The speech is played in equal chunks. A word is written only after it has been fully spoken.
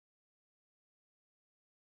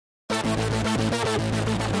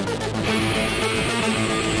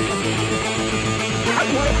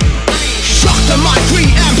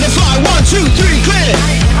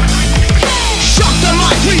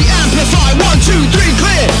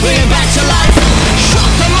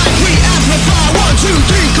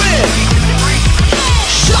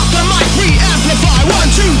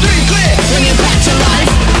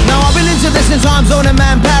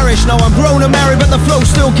the flow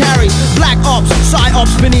still carries. Black ops,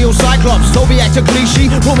 psy-ops, pineal cyclops. Told me act a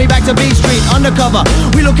cliche, brought me back to B Street, undercover.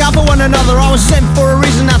 We look out for one another, I was sent for a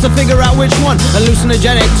reason, now to figure out which one.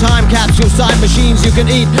 Hallucinogenic time capsules, time machines you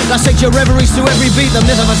can eat. Dissect your reveries to every beat. The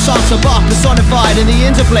myth of a Bar personified in the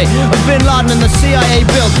interplay of Bin Laden and the CIA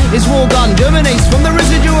built. His war gun dominates from the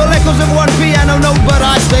residual echoes of one piano note. But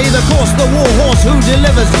I stay the course, the war horse who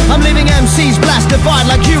delivers. I'm leaving MCs blastified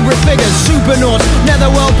like Kubrick figures. Supernauts,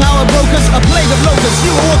 netherworld power brokers, a plague of locusts,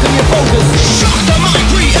 you awaken your focus. Shock the mic,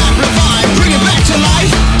 re-amplify, bring it back to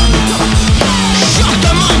life. Shock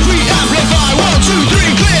the mic, re-amplify, 1, 2,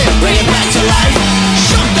 3, clear, bring it back to life.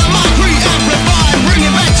 Shock the mic, re-amplify, bring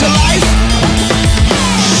it back to life.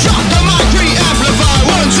 Shock the mic, re-amplify,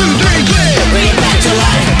 1, 2, 3, clear, bring it back to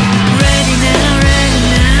life. Ready now, ready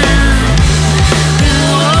now. The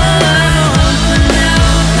world open now.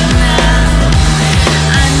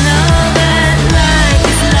 I know that life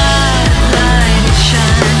is light, it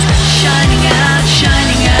shines, shining out,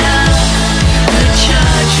 the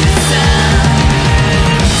charge with sound.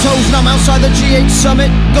 Toes numb outside the G8 summit.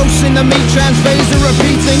 Ghosts in the meat transphaser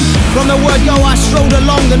repeating. From the word go I strode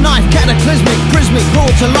along the knife. Cataclysmic, prismic,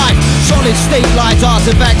 brought to life. Solid state light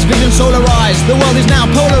artifacts, vision solarized. The world is now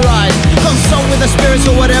polarized. Consult with the spirits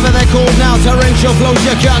or whatever they're called now. Torrential flows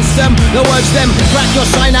you can't stem. The words stem, crack your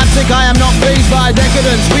synaptic. I am not fazed by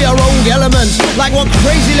decadence. We are rogue elements. Like what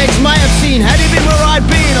Crazy Legs might have seen had he been where I'd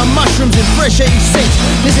been, on mushrooms in fresh 86.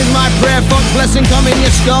 This is my prayer, Fox blessing come in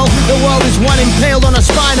your skull. The world is one impaled on a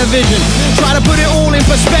spine of vision. Try to put it all in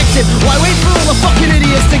perspective. Why wait for all the fucking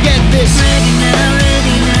idiots to get this? Ready now,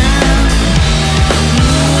 ready now.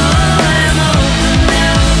 I'm open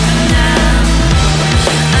now.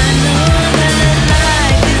 I know that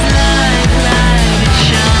life is light, it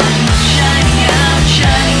shines, shining out,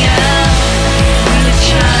 the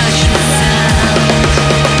charge with sound.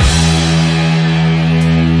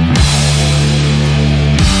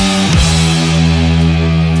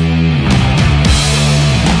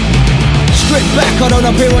 Strip back, I don't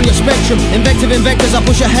appear on your spectrum. Invective invectors, I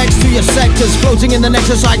push a hex to your sectors. Floating in the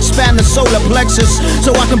nexus, I expand the solar plexus,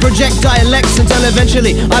 so I can project dialects until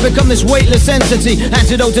eventually I become this weightless entity.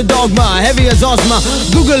 Antidote to dogma, heavy as Ozma.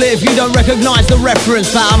 Google it if you don't recognize the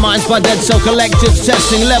reference. Power minds by dead cell collectives,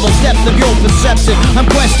 testing levels, depth of your perceptive.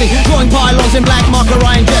 I'm questing, drawing pylons in black marker,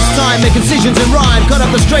 I ingest time, make incisions in rhyme. Cut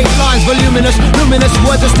up the straight lines, voluminous, luminous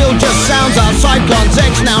words are still just sounds outside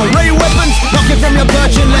context. Now ray weapons, knock it from your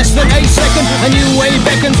perch in less than a second. A new wave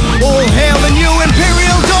beckons, all hail the new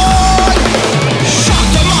imperial dawn. Shock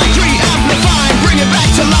the mic, re-amplify, bring it back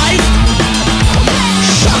to life.